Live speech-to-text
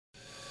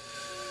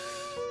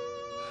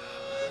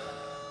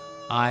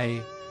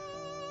I'm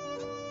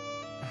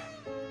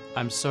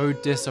so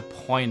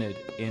disappointed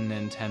in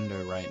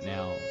Nintendo right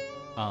now.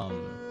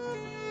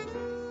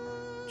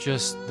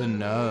 Just the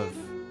nerve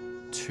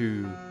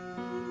to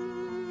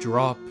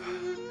drop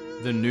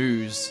the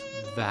news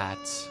that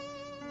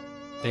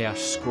they are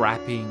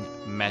scrapping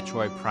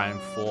Metroid Prime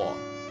 4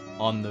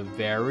 on the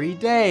very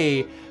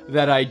day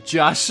that I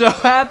just so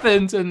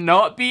happen to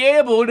not be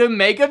able to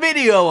make a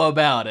video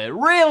about it.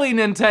 Really,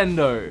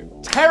 Nintendo?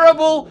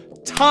 Terrible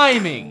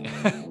timing.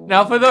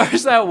 Now, for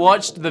those that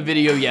watched the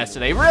video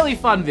yesterday, really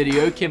fun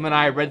video, Kim and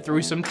I read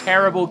through some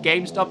terrible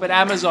GameStop and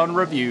Amazon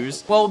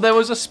reviews. Well, there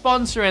was a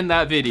sponsor in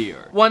that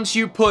video. Once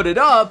you put it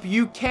up,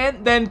 you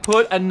can't then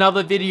put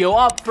another video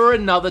up for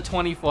another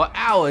 24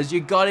 hours. You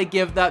gotta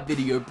give that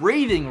video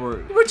breathing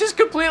room, which is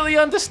completely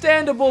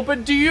understandable,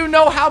 but do you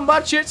know how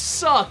much it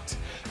sucked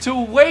to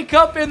wake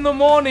up in the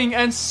morning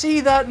and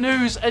see that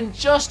news and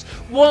just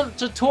want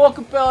to talk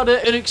about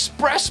it and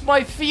express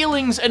my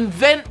feelings and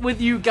vent with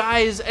you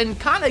guys and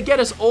kind of get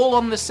us all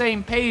on the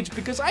same page,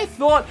 because I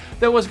thought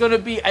there was going to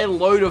be a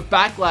load of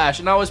backlash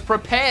and I was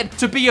prepared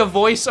to be a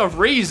voice of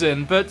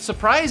reason, but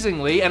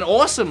surprisingly and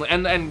awesomely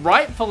and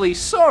rightfully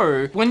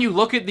so, when you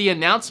look at the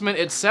announcement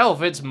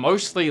itself, it's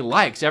mostly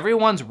likes.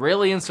 Everyone's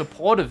really in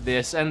support of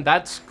this, and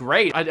that's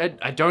great.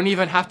 I don't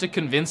even have to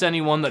convince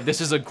anyone that this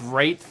is a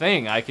great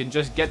thing. I can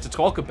just get to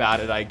talk about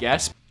it, I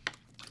guess.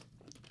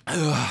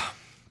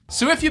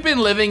 So if you've been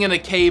living in a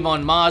cave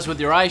on Mars with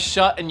your eyes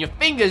shut and your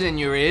fingers in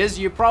your ears,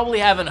 you probably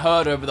haven't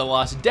heard over the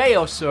last day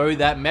or so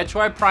that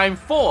Metroid Prime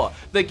 4,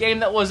 the game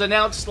that was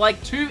announced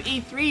like 2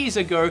 E3s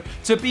ago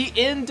to be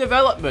in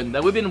development,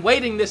 that we've been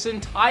waiting this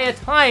entire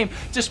time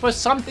just for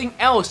something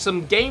else,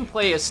 some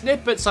gameplay, a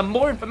snippet, some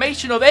more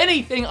information of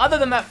anything other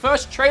than that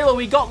first trailer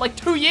we got like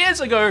 2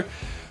 years ago,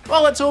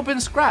 well, it's all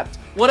been scrapped.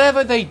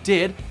 Whatever they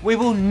did, we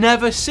will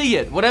never see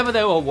it. Whatever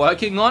they were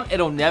working on,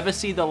 it'll never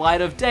see the light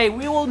of day.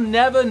 We will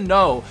never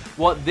know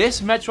what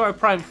this Metroid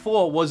Prime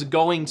 4 was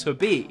going to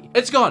be.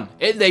 It's gone.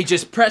 They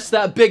just pressed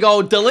that big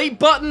old delete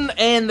button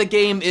and the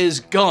game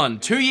is gone.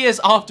 2 years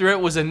after it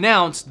was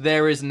announced,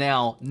 there is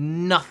now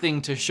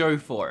nothing to show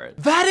for it.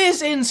 That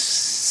is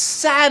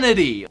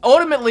insanity.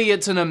 Ultimately,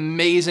 it's an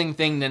amazing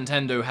thing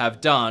Nintendo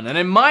have done, and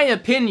in my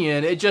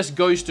opinion, it just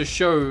goes to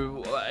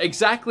show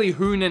exactly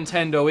who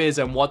Nintendo is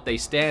and what they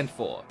stand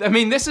for. I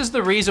mean, this is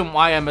the reason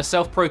why I'm a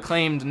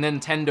self-proclaimed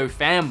Nintendo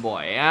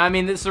fanboy. I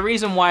mean, it's the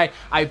reason why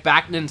I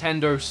back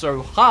Nintendo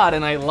so hard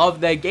and I love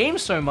their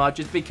games so much,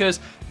 is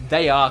because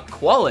they are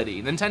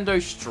quality.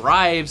 Nintendo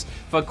strives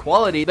for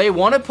quality. They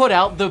want to put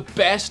out the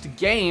best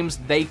games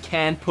they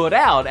can put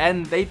out,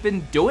 and they've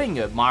been doing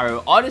it.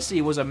 Mario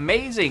Odyssey was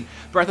amazing.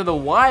 Breath of the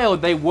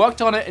Wild, they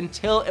worked on it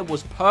until it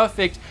was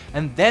perfect,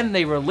 and then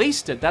they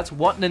released it. That's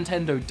what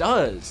Nintendo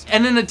does.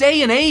 And in a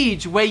day and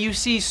age where you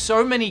see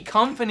so many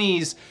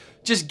companies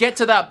just get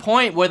to that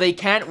point where they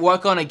can't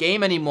work on a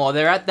game anymore,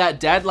 they're at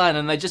that deadline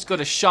and they just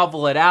gotta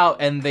shovel it out,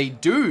 and they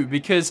do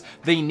because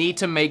they need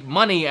to make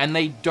money and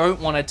they don't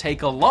want to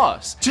take a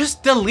loss.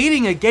 Just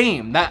deleting a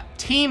game that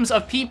teams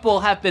of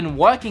people have been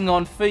working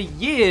on for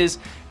years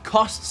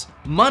costs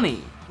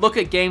money. Look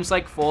at games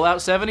like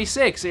Fallout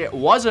 76. It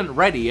wasn't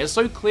ready. It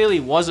so clearly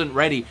wasn't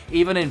ready,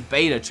 even in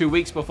beta 2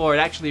 weeks before it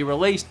actually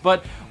released.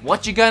 But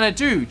what you gonna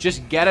do?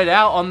 Just get it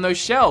out on those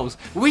shelves.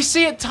 We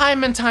see it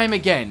time and time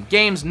again.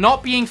 Games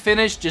not being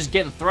finished, just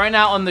getting thrown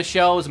out on the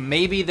shelves.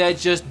 Maybe they're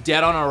just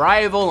dead on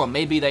arrival, or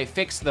maybe they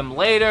fix them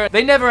later.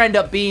 They never end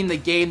up being the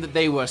game that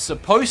they were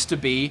supposed to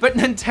be. But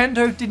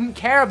Nintendo didn't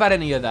care about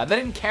any of that. They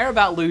didn't care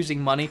about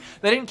losing money.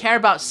 They didn't care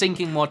about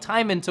sinking more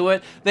time into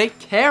it. They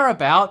care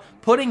about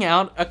putting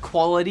out a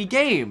quality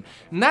game.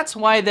 And that's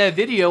why their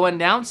video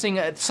announcing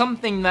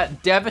something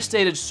that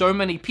devastated so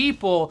many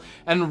people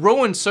and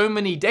ruined so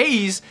many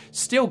days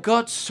still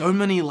got so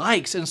many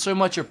likes and so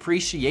much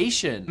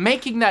appreciation.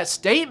 Making that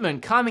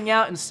statement, coming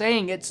out and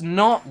saying it's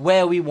not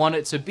where we want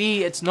it to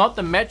be, it's not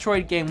the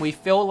Metroid game we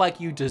feel like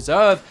you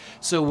deserve,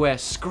 so we're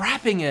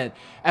scrapping it.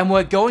 And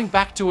we're going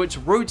back to its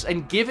roots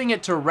and giving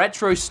it to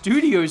Retro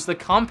Studios, the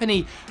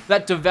company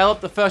that developed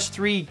the first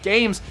 3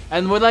 games,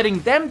 and we're letting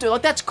them do it.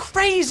 Like, that's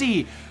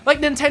crazy. Like,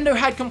 Nintendo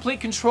had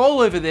complete control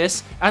over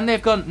this, and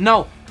they've gone,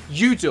 no,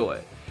 you do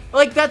it.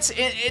 Like, that's,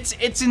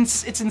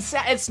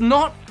 it's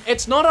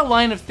not a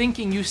line of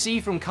thinking you see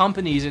from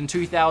companies in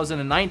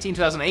 2019,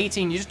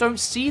 2018. You just don't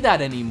see that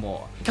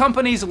anymore.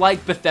 Companies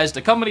like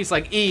Bethesda, companies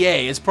like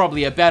EA is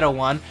probably a better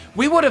one.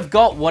 We would have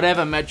got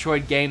whatever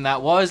Metroid game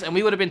that was, and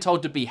we would have been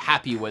told to be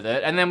happy with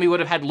it, and then we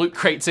would have had loot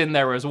crates in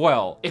there as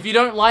well. If you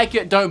don't like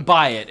it, don't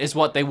buy it, is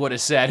what they would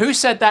have said. Who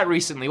said that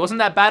recently? Wasn't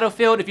that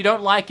Battlefield? If you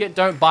don't like it,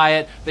 don't buy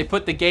it. They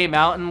put the game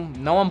out,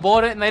 and no one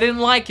bought it, and they didn't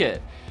like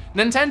it.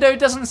 Nintendo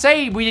doesn't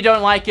say we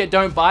don't like it,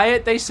 don't buy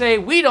it. They say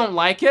we don't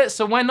like it,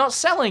 so we're not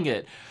selling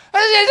it.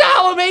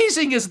 How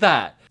amazing is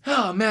that?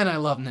 Oh man, I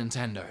love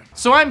Nintendo.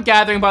 So I'm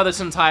gathering by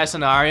this entire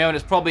scenario, and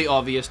it's probably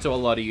obvious to a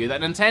lot of you,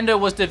 that Nintendo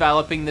was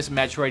developing this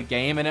Metroid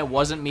game and it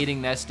wasn't meeting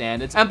their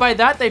standards. And by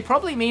that, they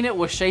probably mean it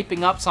was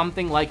shaping up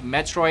something like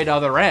Metroid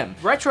Other M.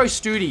 Retro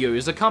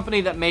Studios, a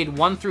company that made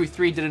 1 through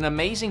 3, did an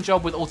amazing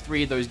job with all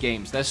 3 of those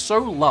games. They're so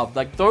loved.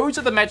 Like, those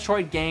are the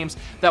Metroid games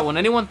that when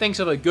anyone thinks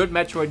of a good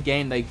Metroid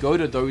game, they go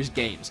to those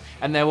games.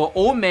 And they were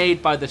all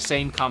made by the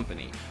same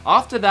company.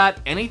 After that,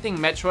 anything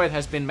Metroid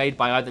has been made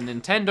by either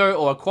Nintendo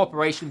or a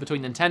corporation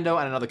between Nintendo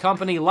and another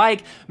company,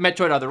 like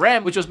Metroid Other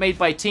M, which was made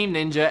by Team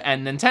Ninja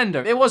and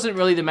Nintendo. It wasn't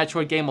really the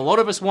Metroid game a lot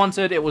of us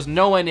wanted. It was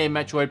nowhere near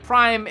Metroid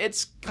Prime.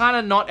 It's kind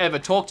of not ever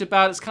talked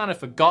about. It's kind of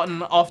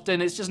forgotten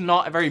often. It's just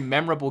not a very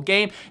memorable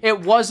game. It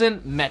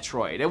wasn't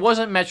Metroid. It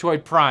wasn't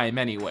Metroid Prime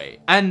anyway.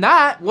 And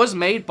that was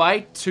made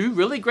by 2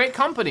 really great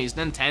companies.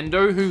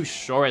 Nintendo, who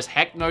sure as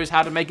heck knows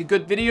how to make a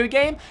good video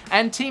game,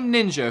 and Team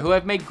Ninja, who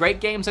have made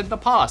great games in the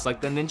past, like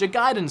the Ninja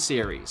Gaiden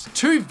series.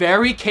 2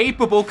 very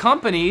capable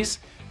companies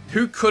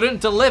who couldn't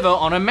deliver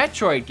on a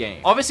Metroid game.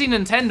 Obviously,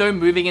 Nintendo,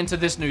 moving into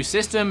this new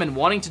system and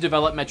wanting to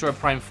develop Metroid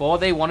Prime 4,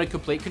 they wanted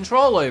complete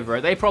control over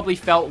it. They probably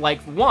felt like,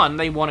 1,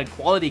 they wanted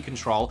quality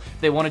control.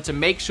 They wanted to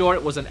make sure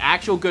it was an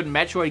actual good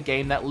Metroid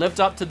game that lived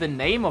up to the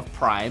name of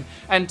Prime.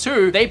 And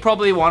 2, they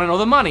probably wanted all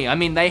the money. I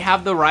mean, they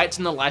have the rights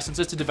and the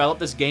licenses to develop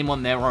this game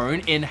on their own,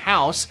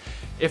 in-house.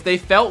 If they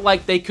felt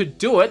like they could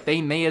do it, they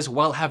may as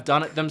well have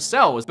done it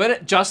themselves.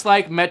 But just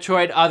like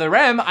Metroid Other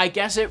M, I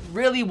guess it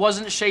really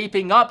wasn't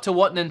shaping up to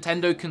what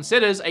Nintendo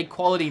considers a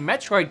quality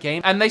Metroid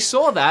game, and they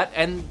saw that,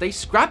 and they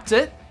scrapped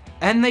it,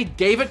 and they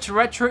gave it to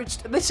Retro...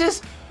 This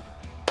is...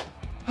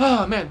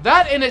 Oh man,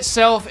 that in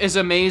itself is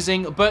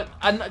amazing, but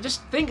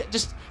just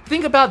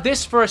think about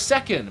this for a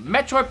second.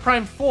 Metroid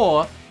Prime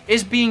 4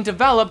 is being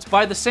developed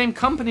by the same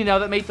company now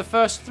that made the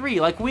first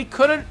 3. Like, we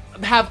couldn't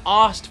have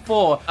asked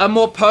for a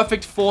more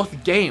perfect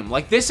 4th game.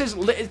 Like, this is,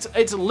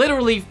 it's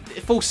literally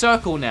full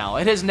circle now.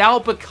 It has now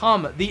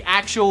become the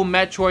actual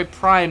Metroid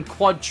Prime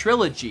quad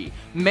trilogy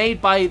made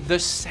by the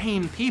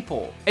same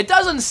people. It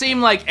doesn't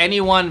seem like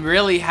anyone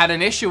really had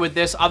an issue with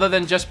this other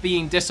than just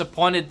being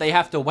disappointed they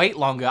have to wait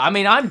longer. I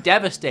mean, I'm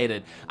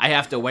devastated I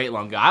have to wait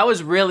longer. I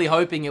was really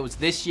hoping it was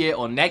this year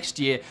or next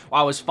year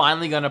I was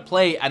finally gonna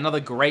play another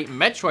great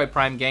Metroid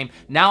Prime game.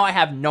 Now I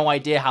have no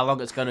idea how long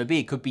it's gonna be.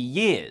 It could be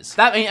years.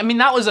 I mean,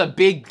 that was a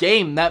big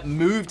game that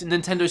moved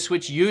Nintendo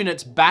Switch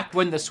units back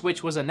when the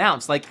Switch was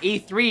announced. Like,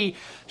 E3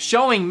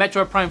 showing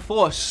Metroid Prime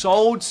 4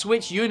 sold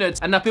Switch units,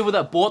 and the people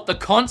that bought the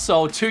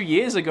console 2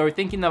 years ago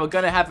thinking they were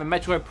gonna have a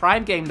Metroid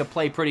Prime game to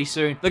play pretty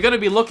soon, they're gonna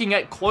be looking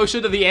at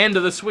closer to the end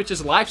of the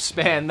Switch's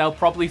lifespan. They'll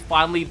probably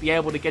finally be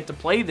able to get to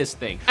play this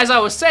thing. As I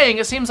was saying,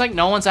 it seems like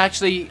no one's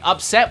actually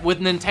upset with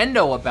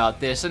Nintendo about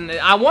this, and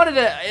I wanted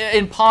to,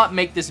 in part,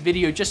 make this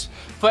video just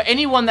for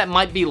anyone that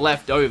might be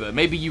left over.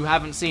 Maybe you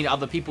haven't seen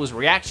other people's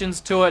reactions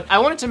to it. I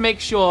wanted to make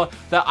sure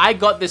that I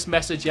got this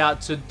message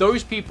out to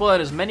those people and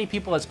as many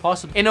people as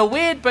possible. In a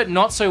weird but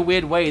not so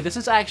weird way, this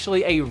is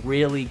actually a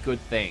really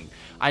good thing.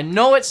 I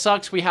know it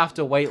sucks we have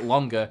to wait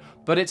longer,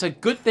 but it's a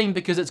good thing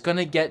because it's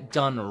gonna get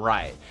done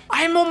right.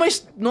 I'm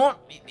almost not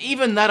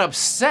even that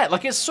upset.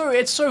 Like, it's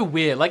so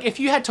weird. Like, if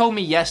you had told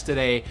me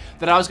yesterday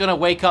that I was gonna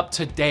wake up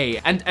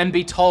today and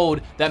be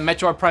told that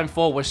Metroid Prime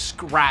 4 was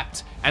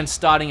scrapped and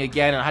starting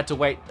again, and I had to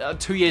wait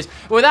 2 years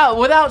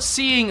without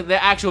seeing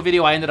the actual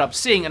video I ended up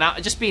seeing, and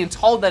just being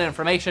told that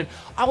information,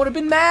 I would have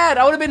been mad.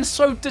 I would have been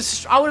so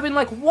I would have been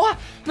like, what?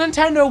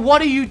 Nintendo,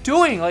 what are you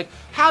doing? Like,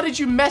 how did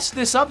you mess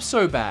this up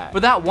so bad?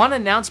 But that one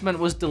announcement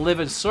was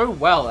delivered so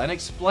well and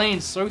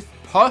explained so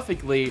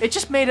perfectly, it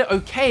just made it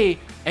okay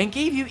and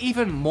gave you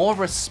even more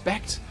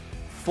respect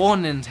for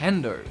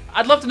Nintendo.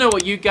 I'd love to know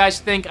what you guys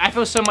think. I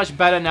feel so much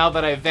better now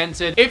that I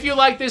vented. If you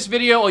like this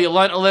video or you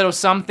learned a little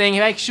something,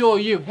 make sure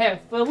you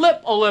hit the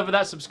lip all over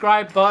that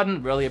subscribe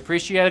button. Really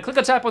appreciate it. Click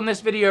or tap on this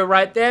video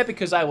right there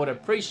because I would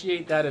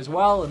appreciate that as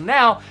well. And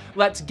now,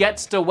 let's get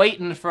to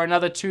waiting for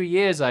another 2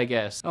 years, I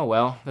guess. Oh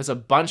well, there's a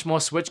bunch more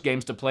Switch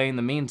games to play in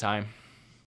the meantime.